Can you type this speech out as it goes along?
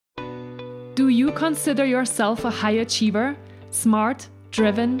Do you consider yourself a high achiever? Smart,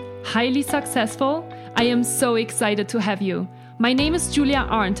 driven, highly successful? I am so excited to have you. My name is Julia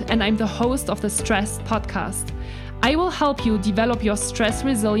Arndt and I'm the host of the Stress Podcast. I will help you develop your stress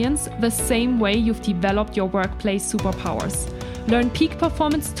resilience the same way you've developed your workplace superpowers. Learn peak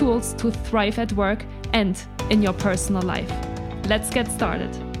performance tools to thrive at work and in your personal life. Let's get started.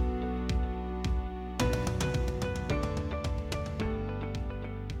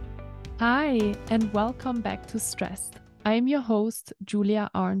 Hi, and welcome back to Stressed. I'm your host, Julia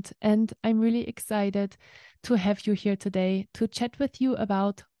Arndt, and I'm really excited to have you here today to chat with you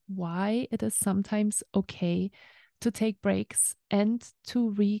about why it is sometimes okay to take breaks and to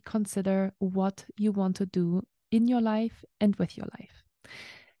reconsider what you want to do in your life and with your life.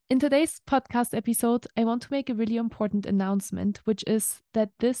 In today's podcast episode, I want to make a really important announcement, which is that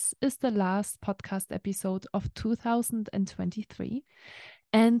this is the last podcast episode of 2023.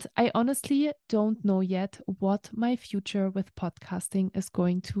 And I honestly don't know yet what my future with podcasting is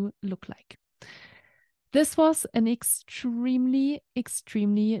going to look like. This was an extremely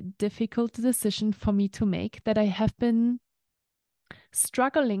difficult decision for me to make that I have been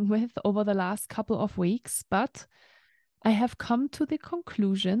struggling with over the last couple of weeks, but I have come to the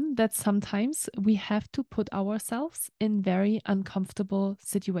conclusion that sometimes we have to put ourselves in very uncomfortable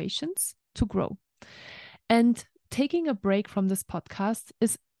situations to grow. And taking a break from this podcast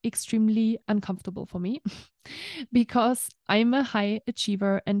is extremely uncomfortable for me because I'm a high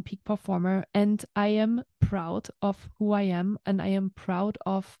achiever and peak performer, and I am proud of who I am and I am proud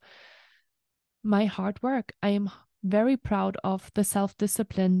of my hard work. I am very proud of the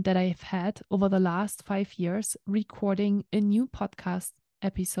self-discipline that I've had over the last 5 years, recording a new podcast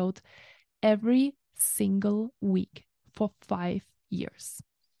episode every single week for 5 years.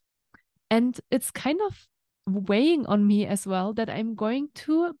 And it's kind of weighing on me as well that I'm going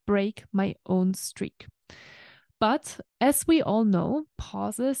to break my own streak. But as we all know,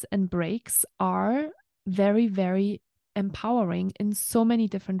 pauses and breaks are very empowering in so many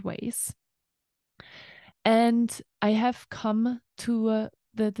different ways. And I have come to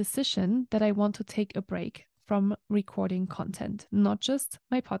the decision that I want to take a break from recording content, not just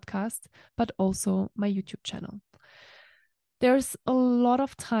my podcast, but also my YouTube channel. There's a lot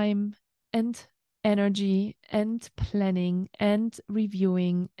of time and energy and planning and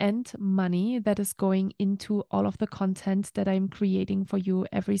reviewing and money that is going into all of the content that I'm creating for you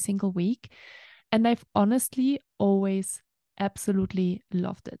every single week. And I've honestly always absolutely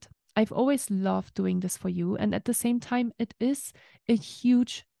loved it. I've always loved doing this for you. And at the same time, it is a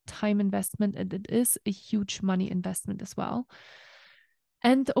huge time investment and it is a huge money investment as well.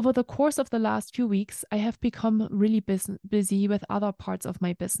 And over the course of the last few weeks, I have become really busy with other parts of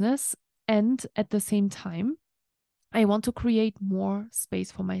my business. And at the same time, I want to create more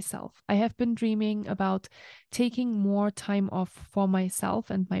space for myself. I have been dreaming about taking more time off for myself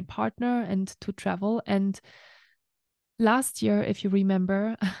and my partner and to travel. And last year, if you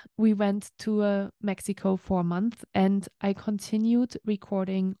remember, we went to Mexico for a month and I continued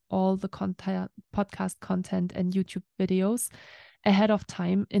recording all the podcast content and YouTube videos ahead of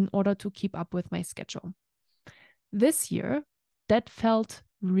time in order to keep up with my schedule. This year, that felt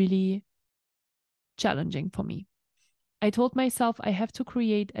really challenging for me. I told myself I have to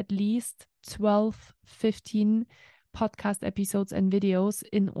create at least 12, 15 podcast episodes and videos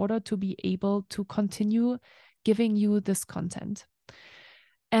in order to be able to continue giving you this content.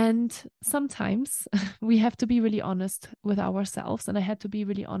 And sometimes we have to be really honest with ourselves, and I had to be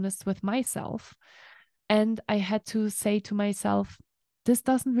really honest with myself. And I had to say to myself, this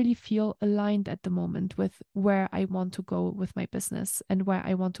doesn't really feel aligned at the moment with where I want to go with my business and where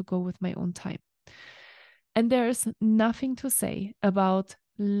I want to go with my own time. And there is nothing to say about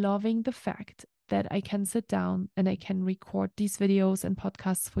loving the fact that I can sit down and I can record these videos and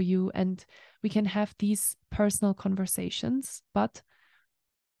podcasts for you and we can have these personal conversations. But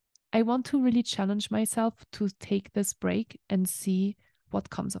I want to really challenge myself to take this break and see what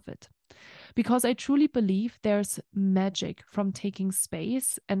comes of it. Because I truly believe there's magic from taking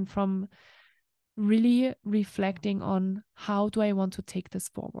space and from really reflecting on how do I want to take this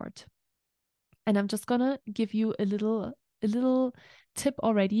forward. And I'm just gonna give you a little tip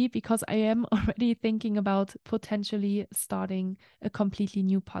already, because I am already thinking about potentially starting a completely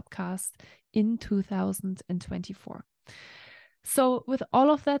new podcast in 2024. So with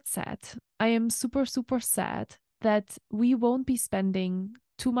all of that said, I am super sad that we won't be spending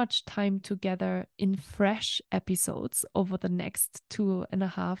too much time together in fresh episodes over the next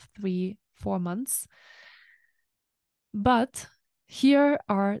 2.5, 3, 4 months. But here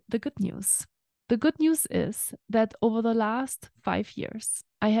are the good news. the good news is that over the last 5 years,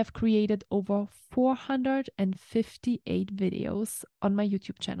 I have created over 458 videos on my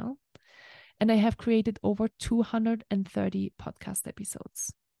YouTube channel, and I have created over 230 podcast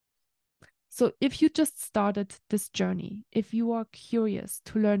episodes. So if you just started this journey, if you are curious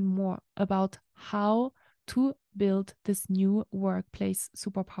to learn more about how to build this new workplace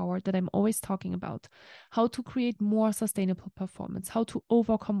superpower that I'm always talking about, how to create more sustainable performance, how to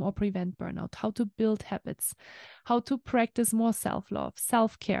overcome or prevent burnout, how to build habits, how to practice more self-love,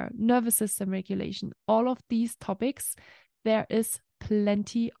 self-care, nervous system regulation, all of these topics, there is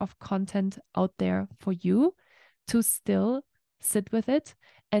plenty of content out there for you to still sit with it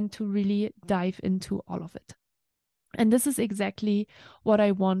and to really dive into all of it. And this is exactly what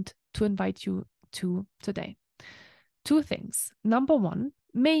I want to invite you to today. 2 things. Number 1,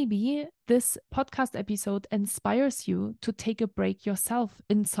 maybe this podcast episode inspires you to take a break yourself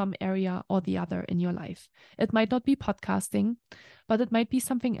in some area or the other in your life. It might not be podcasting, but it might be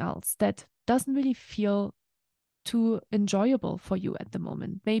something else that doesn't really feel too enjoyable for you at the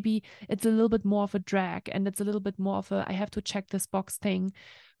moment. Maybe it's a little bit more of a drag and it's a little bit more of a I have to check this box thing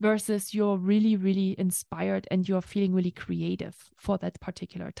versus you're really, really inspired and you're feeling really creative for that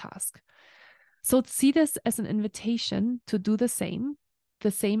particular task. So see this as an invitation to do the same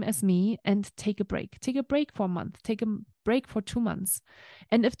as me, and take a break. Take a break for a month, take a break for 2 months.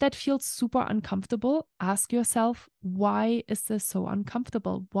 And if that feels super uncomfortable, ask yourself, why is this so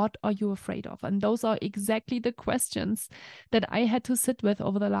uncomfortable? What are you afraid of? And those are exactly the questions that I had to sit with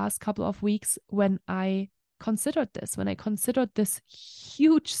over the last couple of weeks when I considered this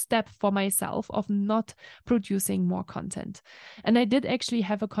huge step for myself of not producing more content. And I did actually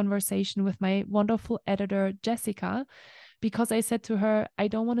have a conversation with my wonderful editor, Jessica, because I said to her, I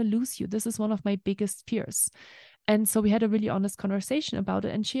don't want to lose you. This is one of my biggest fears. And so we had a really honest conversation about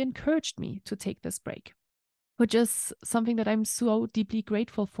it, and she encouraged me to take this break, which is something that I'm so deeply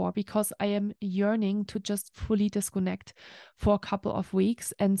grateful for, because I am yearning to just fully disconnect for a couple of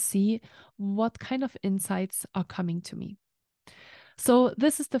weeks and see what kind of insights are coming to me. So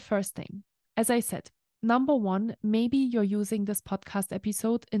this is the first thing. As I said, number 1, maybe you're using this podcast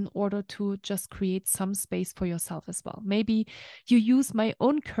episode in order to just create some space for yourself as well. Maybe you use my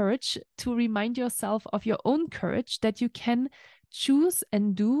own courage to remind yourself of your own courage, that you can choose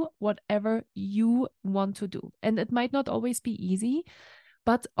and do whatever you want to do. And it might not always be easy,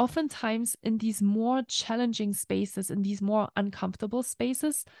 but oftentimes in these more challenging spaces, in these more uncomfortable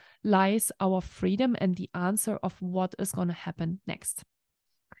spaces, lies our freedom and the answer of what is going to happen next.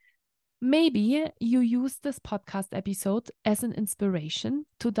 Maybe you use this podcast episode as an inspiration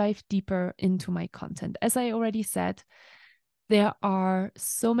to dive deeper into my content. As I already said, there are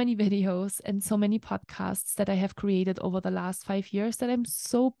so many videos and so many podcasts that I have created over the last 5 years that I'm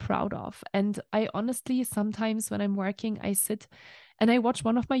so proud of. And I honestly, sometimes when I'm working, I sit and I watch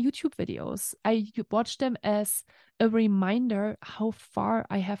one of my YouTube videos. I watch them as a reminder how far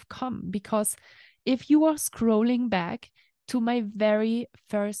I have come. Because if you are scrolling back to my very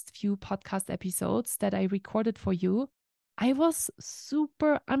first few podcast episodes that I recorded for you, I was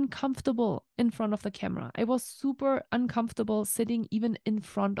super uncomfortable in front of the camera. I was super uncomfortable sitting even in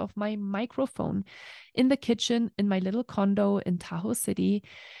front of my microphone in the kitchen in my little condo in Tahoe City.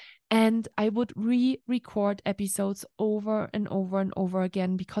 And I would re-record episodes over and over and over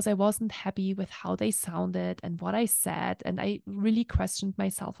again because I wasn't happy with how they sounded and what I said. And I really questioned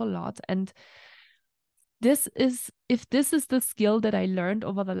myself a lot. And if this is the skill that I learned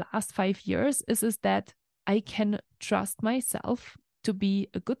over the last 5 years, is that I can trust myself to be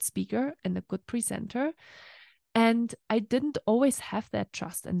a good speaker and a good presenter. And I didn't always have that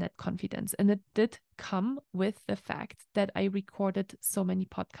trust and that confidence. And it did come with the fact that I recorded so many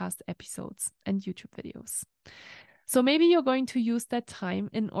podcast episodes and YouTube videos. So maybe you're going to use that time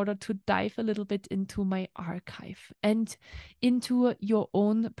in order to dive a little bit into my archive and into your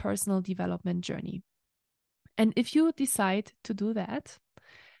own personal development journey. And if you decide to do that,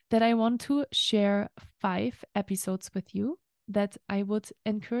 then I want to share 5 episodes with you that I would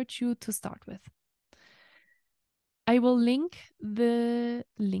encourage you to start with. I will add the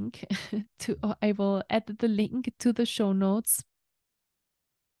link to the show notes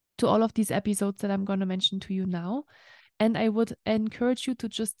to all of these episodes that I'm going to mention to you now. And I would encourage you to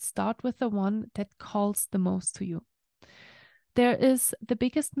just start with the one that calls the most to you. There is the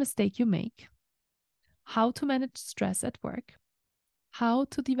biggest mistake you make, how to manage stress at work, how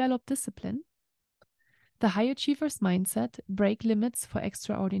to develop discipline, the high achiever's mindset, break limits for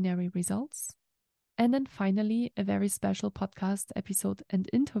extraordinary results, and then finally, a very special podcast episode and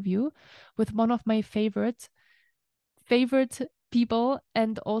interview with one of my favorite people,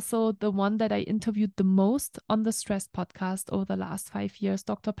 and also the one that I interviewed the most on the Stress podcast over the last 5 years,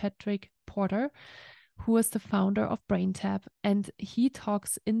 Dr. Patrick Porter, who is the founder of BrainTap. And he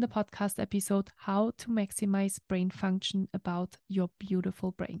talks in the podcast episode how to maximize brain function about your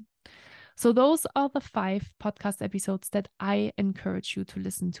beautiful brain. So those are the 5 podcast episodes that I encourage you to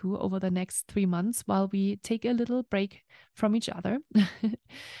listen to over the next 3 months while we take a little break from each other.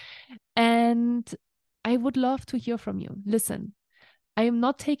 And I would love to hear from you. Listen, I am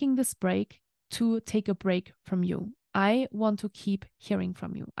not taking this break to take a break from you. I want to keep hearing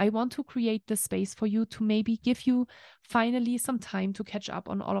from you. I want to create the space for you to maybe give you finally some time to catch up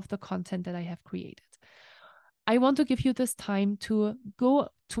on all of the content that I have created. I want to give you this time to go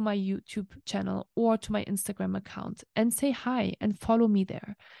to my YouTube channel or to my Instagram account and say hi and follow me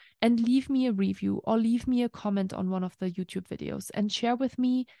there and leave me a review or leave me a comment on one of the YouTube videos and share with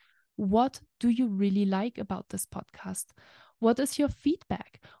me, what do you really like about this podcast? What is your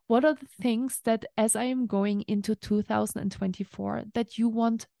feedback? What are the things that, as I am going into 2024, that you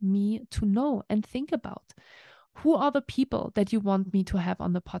want me to know and think about? Who are the people that you want me to have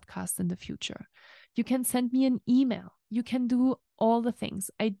on the podcast in the future? You can send me an email. You can do all the things.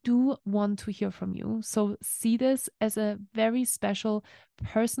 I do want to hear from you. So see this as a very special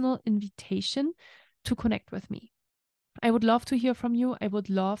personal invitation to connect with me. I would love to hear from you. I would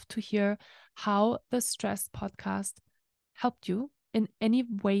love to hear how the Stress podcast helped you in any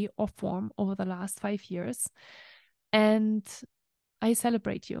way or form over the last 5 years. And I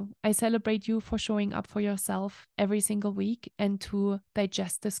celebrate you. I celebrate you for showing up for yourself every single week and to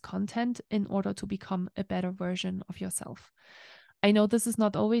digest this content in order to become a better version of yourself. I know this is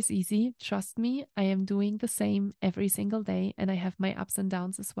not always easy. Trust me, I am doing the same every single day, and I have my ups and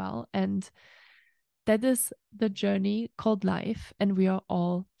downs as well. And that is the journey called life, and we are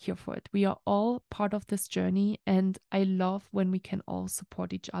all here for it. We are all part of this journey, and I love when we can all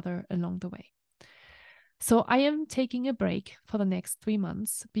support each other along the way. So I am taking a break for the next 3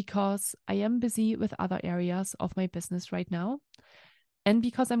 months because I am busy with other areas of my business right now, and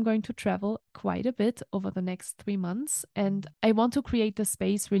because I'm going to travel quite a bit over the next 3 months, and I want to create the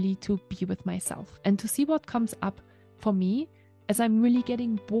space really to be with myself and to see what comes up for me as I'm really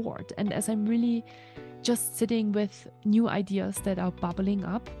getting bored and as I'm really just sitting with new ideas that are bubbling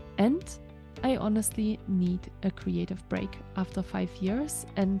up. And I honestly need a creative break after 5 years,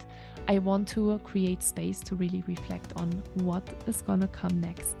 and I want to create space to really reflect on what is gonna come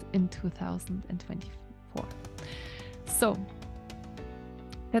next in 2024. So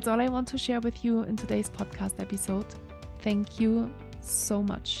that's all I want to share with you in today's podcast episode. Thank you so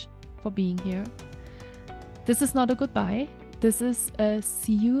much for being here. This is not a goodbye. This is a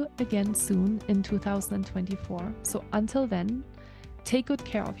see you again soon in 2024. So until then, take good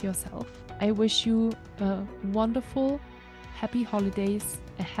care of yourself. I wish you a wonderful, happy holidays,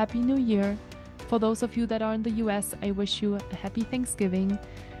 a happy new year. For those of you that are in the US, I wish you a happy Thanksgiving.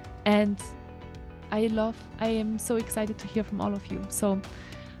 And I am so excited to hear from all of you. So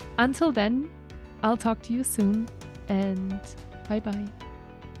until then, I'll talk to you soon, and bye-bye.